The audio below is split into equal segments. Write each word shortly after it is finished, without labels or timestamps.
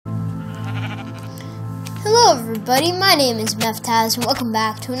Hello everybody, my name is Meftaz and welcome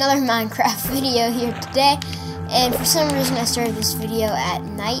back to another Minecraft video here today. And for some reason I started this video at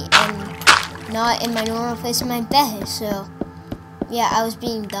night and not in my normal place in my bed. So yeah, I was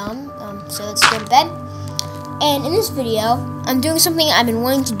being dumb. So let's go to bed. And in this video, I'm doing something I've been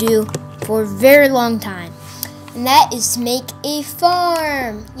wanting to do for a very long time. And that is to make a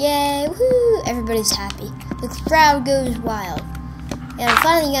farm. Yay, woohoo! Everybody's happy. The crowd goes wild. And I'm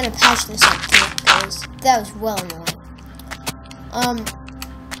finally gonna patch this up too, because that was well annoying.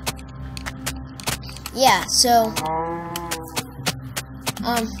 Yeah, so,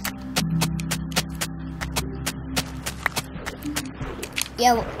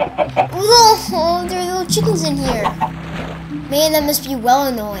 yeah, oh, there are little chickens in here. Man, that must be well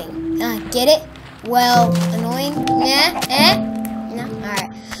annoying. Get it? Well, annoying? Nah, no,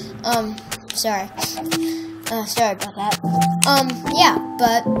 alright. Sorry. Sorry about that. Yeah,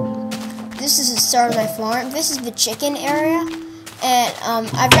 but this is the start of my farm. This is the chicken area, and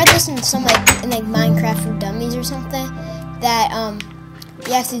I've read this in some like Minecraft for Dummies or something that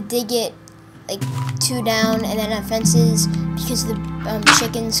you have to dig it like 2 down and then have fences because the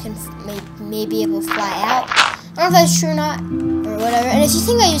chickens can may be able to fly out. I don't know if that's true or not or whatever. And if you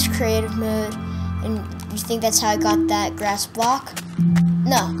think I use creative mode and you think that's how I got that grass block,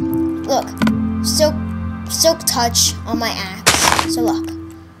 no. Look, silk touch on my axe. So look.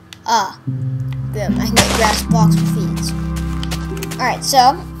 Boom. I can get grass blocks for feeds. Alright,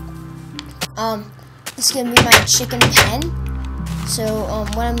 so this is gonna be my chicken pen. So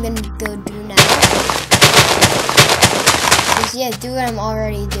what I'm gonna go do now is do what I'm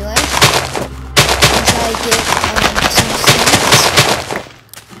already doing. And try to get some seeds.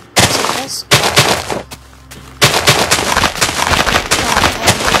 Take this.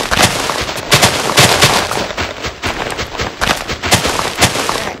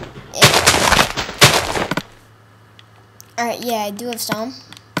 Alright, yeah, I do have some.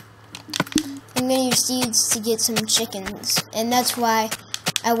 I'm gonna use seeds to get some chickens, and that's why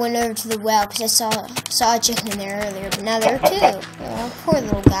I went over to the well, because I saw a chicken in there earlier, but now there are 2. Oh, poor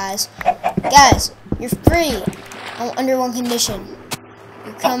little guys. Guys, you're free under one condition.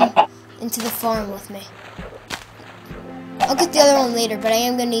 You come into the farm with me. I'll get the other one later, but I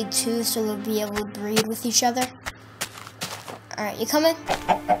am gonna need 2 so they'll be able to breed with each other. Alright, you coming?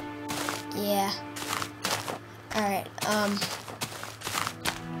 Yeah. Alright,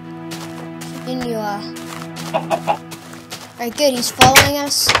 chicken, you alright, good, he's following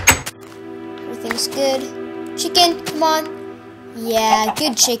us. Everything's good. Chicken, come on. Yeah,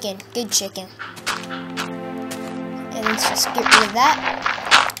 good chicken, good chicken. And let's just get rid of that.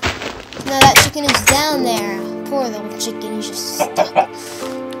 Now that chicken is down there. Poor little chicken, he's just stuck.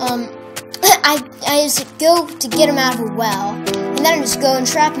 I just go to get him out of a well, and then I just go and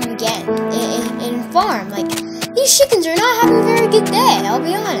trap him again in farm. Like, these chickens are not having a very good day, I'll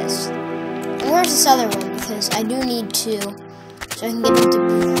be honest. And where's this other one? Because I do need 2, so I can get them to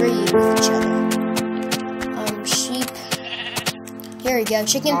breed with each other. Sheep. Here we go,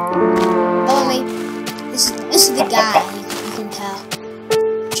 chicken. Follow me. This is the guy, you can tell.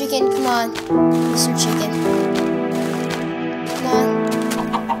 Chicken, come on. Mr. Chicken. Come on.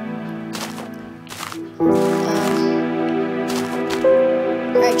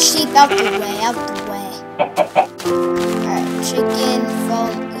 Alright, sheep, out the way, out the way. Alright, chicken,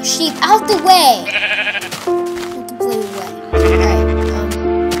 follow. Sheep, out the way! Out the blue way.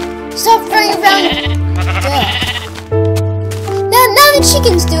 Alright, stop running around! Good. Now the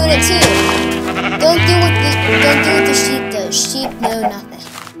chicken's doing it too! Don't do what the sheep does. Sheep know nothing.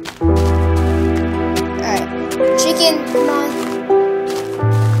 Alright, chicken, come on.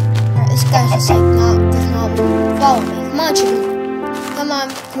 Alright, this guy's just like, does not follow me. Come on, chicken. Come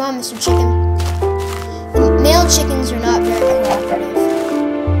on, Mr. Chicken. The male chickens are not very cooperative.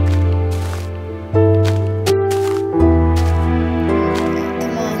 Alright,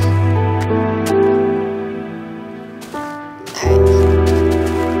 come on. Alright.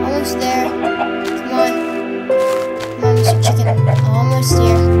 Almost there. Come on. Come on, Mr. Chicken. Almost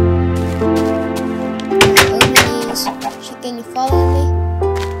here. Oh, please. Chicken, you following me?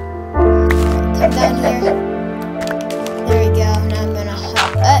 Alright, come down here. There we go. Now I'm gonna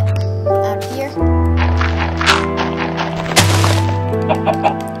hop out of here.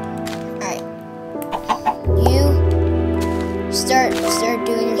 Alright. You start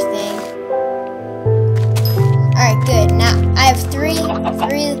doing your thing. Alright, good. Now I have three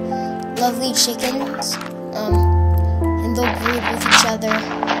lovely chickens. And they'll breed with each other.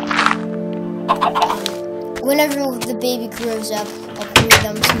 Whenever the baby grows up, I'll breed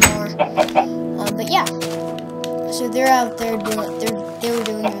them some more. But yeah. So they're out there doing, they were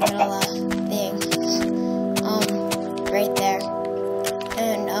doing their little thing.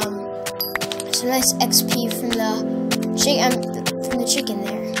 nice XP from the chicken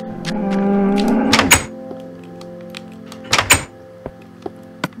there.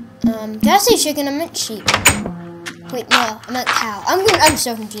 Did I say chicken? I meant sheep. Wait, no, I meant cow. I'm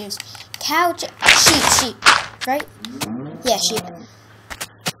so confused. Cow, sheep, right? Yeah, sheep.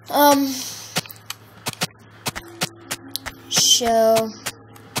 So,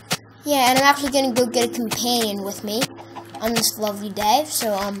 yeah, and I'm actually gonna go get a companion with me on this lovely day.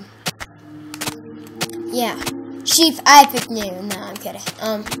 So, yeah, sheep. I picked new. No, I'm kidding.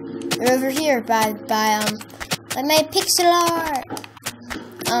 They're over here by my pixel art.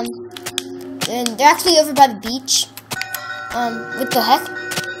 And they're actually over by the beach. What the heck?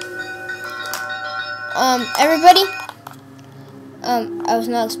 Everybody? I was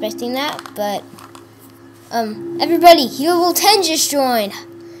not expecting that, but, everybody, Healable 10 just joined.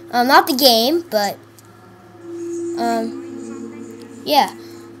 Not the game, but, yeah.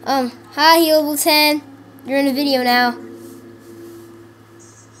 Hi, Healable 10. You're in a video now.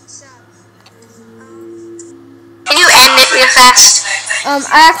 Can you end it real fast?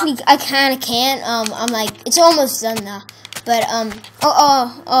 I kinda can't. I'm like, it's almost done now. But,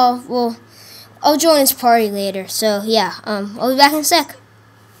 well, I'll join this party later. So, yeah, I'll be back in a sec.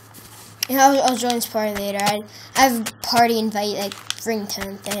 Yeah, I'll join this party later. I have a party invite, like,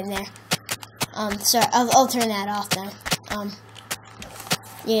 ringtone thing in there. Sorry, I'll turn that off then.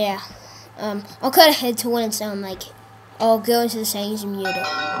 Yeah. I'll cut ahead to when it's like, I'll go into the settings and mute it.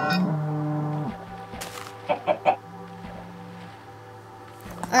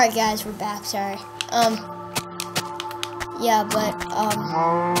 Alright guys, we're back, sorry. Yeah, but,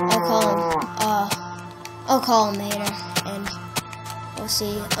 I'll call him later, and we'll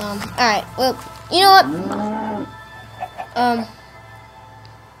see. Alright, well, you know what?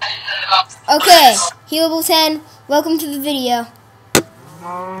 Okay, Healable 10, welcome to the video.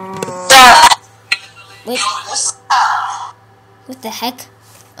 Wait, what the heck?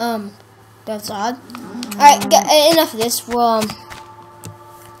 That's odd. Alright, enough of this. We'll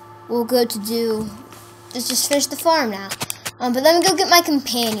go to do. Let's just finish the farm now. But let me go get my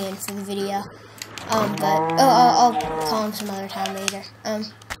companion for the video. I'll call him some other time later. Yeah,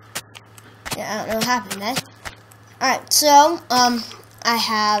 I don't know what happened then. Alright, so I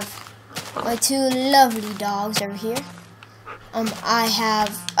have my 2 lovely dogs over here. I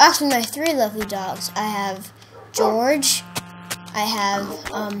have actually my 3 lovely dogs. I have George, I have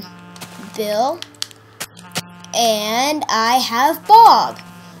Bill, and I have Bob.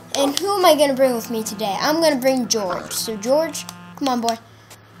 And who am I gonna bring with me today? I'm gonna bring George. So George, come on, boy.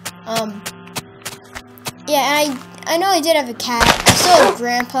 Yeah, and I know I did have a cat. I still have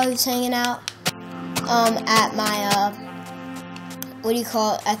Grandpa who's hanging out. At my what do you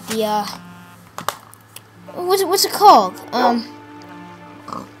call it? At the what's it called? Oh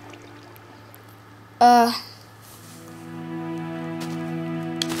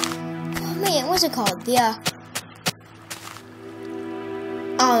man, what's it called? The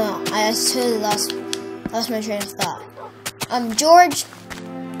I don't know. I totally lost my train of thought. George,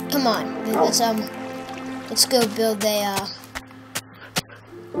 come on. Let's go build a.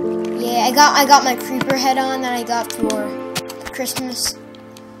 Yeah, I got my creeper head on that I got for Christmas.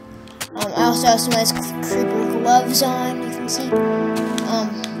 I also have some nice creeper gloves on. You can see.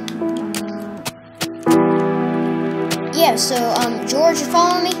 Yeah. So George, you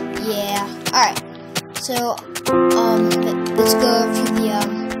following me? Yeah. All right. So let's go over to the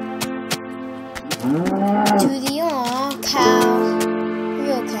cow. Are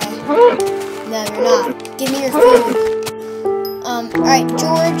you okay? No, you're not. Give me your food. Alright,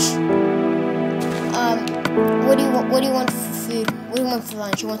 George. What do you want for food? What do you want for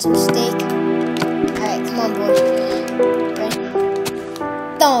lunch? You want some steak? Alright, come on, boy. Ready?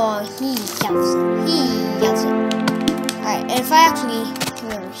 Oh, he yells it. Alright, and if I actually come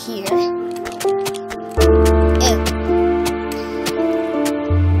over here.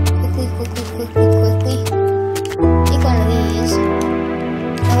 Quickly. Take one of these.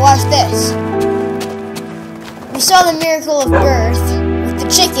 And watch this. We saw the miracle of birth with the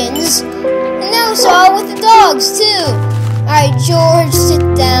chickens, and now we saw it with the dogs too. Alright, George, sit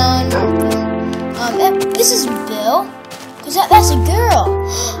down. This is Bill. Cause that's a girl.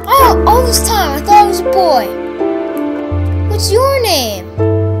 All this time I thought it was a boy. What's your name?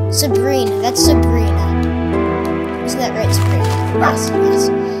 Sabrina. That's Sabrina. Isn't that right, Sabrina? Yes.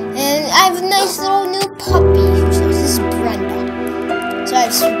 And I have a nice little new puppy. This is Brenda. So I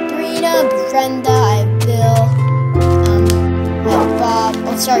have Sabrina, Brenda, I have Bill, I have Bob.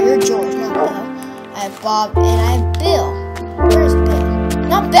 Oh, sorry, you're George, not Bill. I have Bob, and I have Bill. Where's Bill?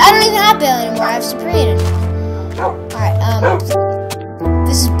 Not Bill. I don't even have Bill anymore. I have Sabrina now. Alright,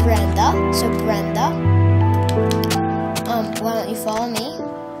 this is Brenda. So Brenda, why don't you follow me?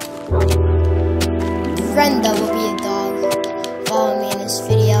 Brenda will be a dog. Follow me in this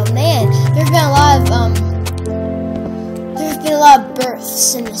video. Man, there's been a lot of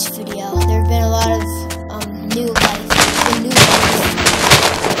births in this video. There's been a lot of new life.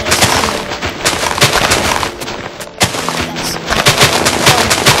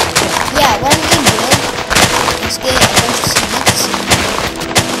 Yeah, what I'm gonna do is get a bunch of seeds.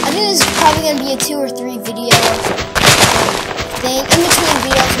 I think this is probably gonna be a 2 or 3 video thing. In between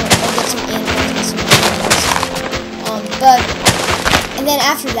videos, I'll get some animals and some animals. And then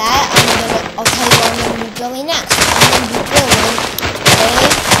after that, I'll tell you what I'm gonna be building next. I'm gonna be building a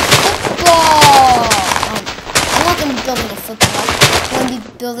football. I'm not gonna be building a football. I'm gonna be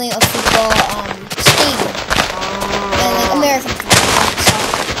building a football stadium, and like American football.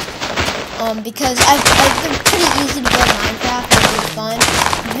 Because I've been pretty easy to build Minecraft, it's really fun.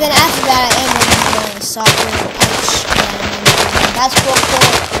 But then after that, I am going to be building a soccer pitch, and I'm going to be building a basketball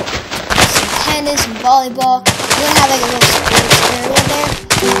court, some tennis, and volleyball. I'm going to have like a little sports area there.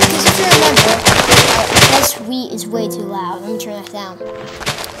 Because if you remember, that sweet is way too loud. Let me turn that down.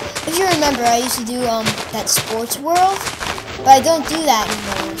 If you remember, I used to do that sports world, but I don't do that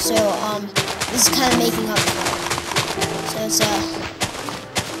anymore. So this is kind of making up for it. So it's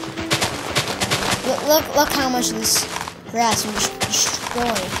Look how much of this grass is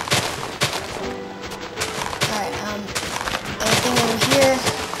destroyed. Alright, anything over here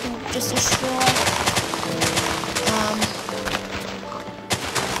just destroy.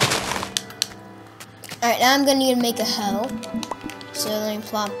 Alright, now I'm gonna need to make a hoe. So let me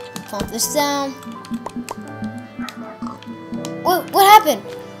plop this down. What happened?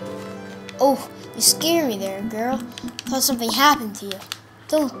 Oh, you scared me there, girl. I thought something happened to you.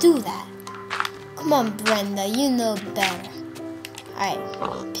 Don't do that. Come on, Brenda, you know better.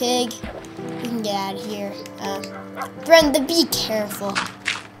 Alright, pig, you can get out of here. Brenda, be careful.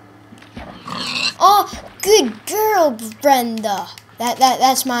 Oh, good girl, Brenda.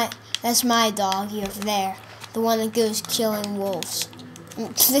 That's my doggy over there. The one that goes killing wolves.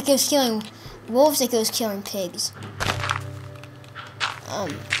 That goes killing wolves, that goes killing pigs.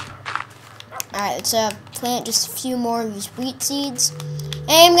 Alright, let's plant just a few more of these wheat seeds.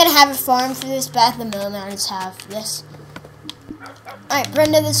 I'm gonna have a farm for this, but at the moment I just have this. Alright,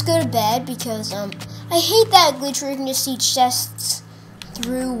 Brenda, let's go to bed because I hate that glitch where you can just see chests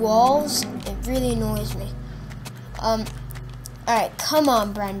through walls. It really annoys me. Alright, come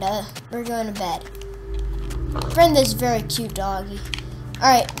on, Brenda. We're going to bed. Brenda's a very cute doggy.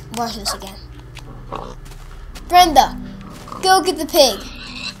 Alright, watch this again. Brenda, go get the pig.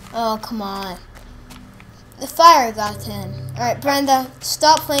 Oh, come on. The fire got to him. Alright, Brenda,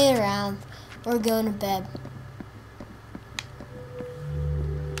 stop playing around. We're going to bed.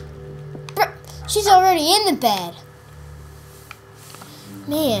 She's already in the bed.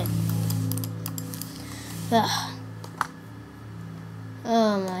 Man. Ugh.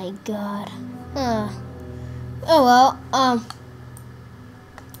 Oh my god. Oh well,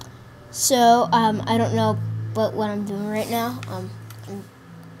 so, I don't know what I'm doing right now.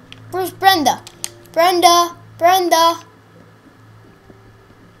 Where's Brenda? Brenda!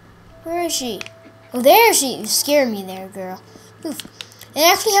 Where is she? Oh, there she is. You scared me there, girl. Oof. And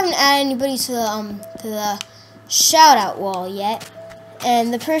I actually haven't added anybody to the shout out wall yet.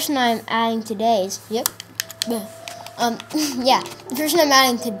 And the person I'm adding today is, yeah, the person I'm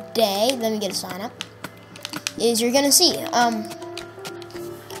adding today, let me get a sign up, is you're gonna see. I've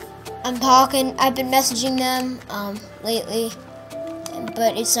been messaging them, lately,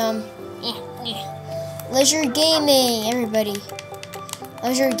 but it's, Leisure Gaming, everybody.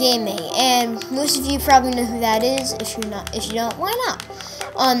 Leisure Gaming, and most of you probably know who that is. If you don't, why not?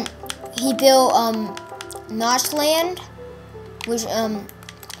 He built Notchland, which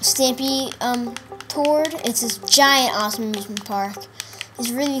Stampy toured. It's this giant, awesome amusement park.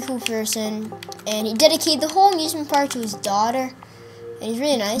 He's a really cool person, and he dedicated the whole amusement park to his daughter, and he's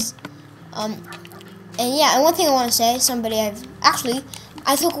really nice. And yeah, and one thing I want to say,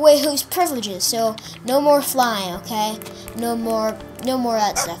 I took away host privileges, so no more flying, okay? No more of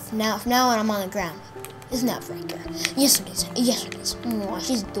that stuff. Now on I'm on the ground. Isn't that right, girl? Yes, it is. Yes, it is. Mwah,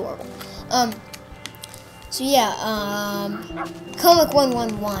 she's adorable. So yeah, Comic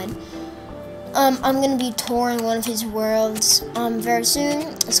 111. I'm gonna be touring one of his worlds very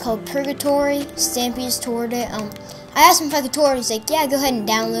soon. It's called Purgatory. Stampy's toured it. I asked him if I could tour it. He's like, yeah, go ahead and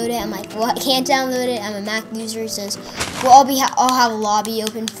download it. I'm like, well, I can't download it. I'm a Mac user. He says, well, I'll have a lobby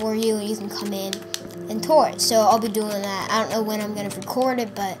open for you, and you can come in and tour it. So I'll be doing that. I don't know when I'm gonna record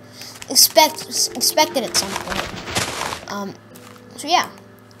it, but expect it at some point. So yeah,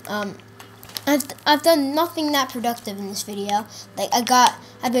 I've done nothing that productive in this video. Like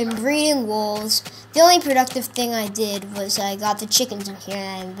I've been breeding wolves. The only productive thing I did was I got the chickens in here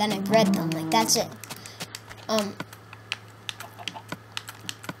and then I bred them. Like that's it.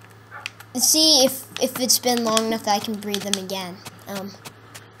 Let's see if it's been long enough that I can breed them again.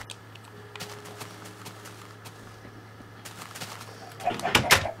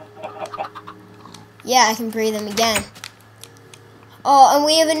 Yeah, I can breed them again. Oh, and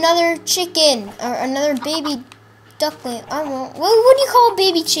we have another chicken, or another baby duckling. I don't know. What do you call a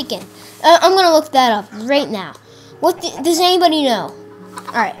baby chicken? I'm gonna look that up right now. Does anybody know?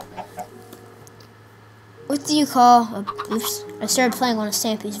 All right. What do you call? Oops, I started playing one of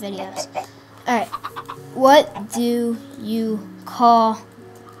Stampy's videos. All right. What do you call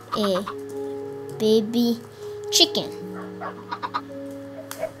a baby chicken?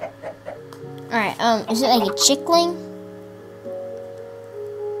 All right. Is it like a chickling?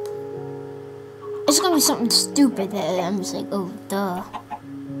 It's gonna be something stupid that I'm just like, oh, duh.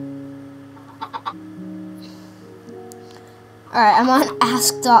 Alright, I'm on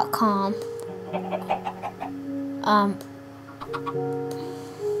ask.com.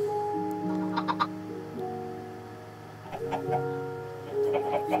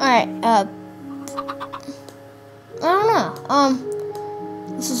 Alright, I don't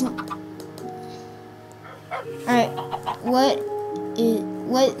know. This isn't. Alright, what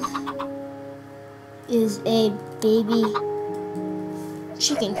is a baby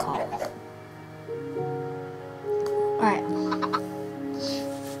chicken called? Alright.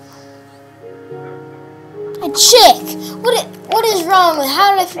 A chick! What is wrong with,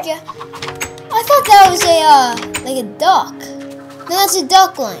 how did I forget? I thought that was like a duck. No, that's a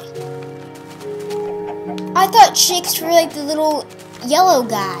duckling. I thought chicks were like the little yellow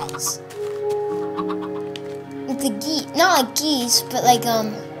guys. Like the geese, not like geese, but like,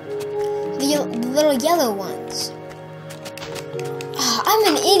 the little yellow ones. Oh, I'm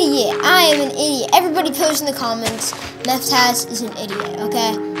an idiot. I am an idiot. Everybody post in the comments, meftaz is an idiot,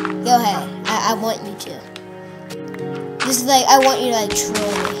 okay? Go ahead. I want you to. This is like, I want you to like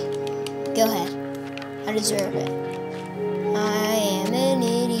troll me. Go ahead. I deserve it. I am an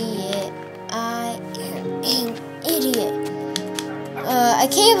idiot. I am an idiot. I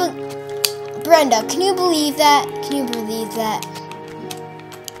can't Brenda, can you believe that? Can you believe that?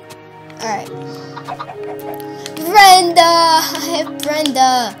 Alright. Brenda! I have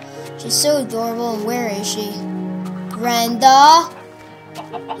Brenda. She's so adorable, and where is she? Brenda?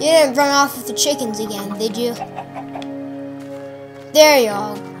 You didn't run off with the chickens again, did you? There you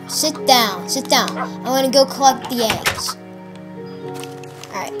are. Sit down, sit down. I'm gonna go collect the eggs.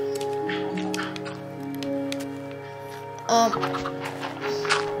 Alright.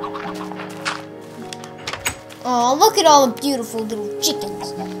 Oh, look at all the beautiful little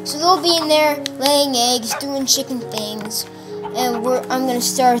chickens. So they'll be in there laying eggs, doing chicken things, and I'm gonna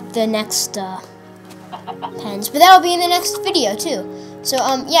start the next pens. But that'll be in the next video too. So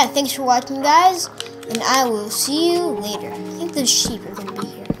yeah, thanks for watching, guys, and I will see you later. I think those sheep are gonna be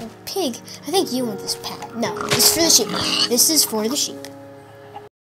here. A pig. I think you want this pen. No, this is for the sheep. This is for the sheep.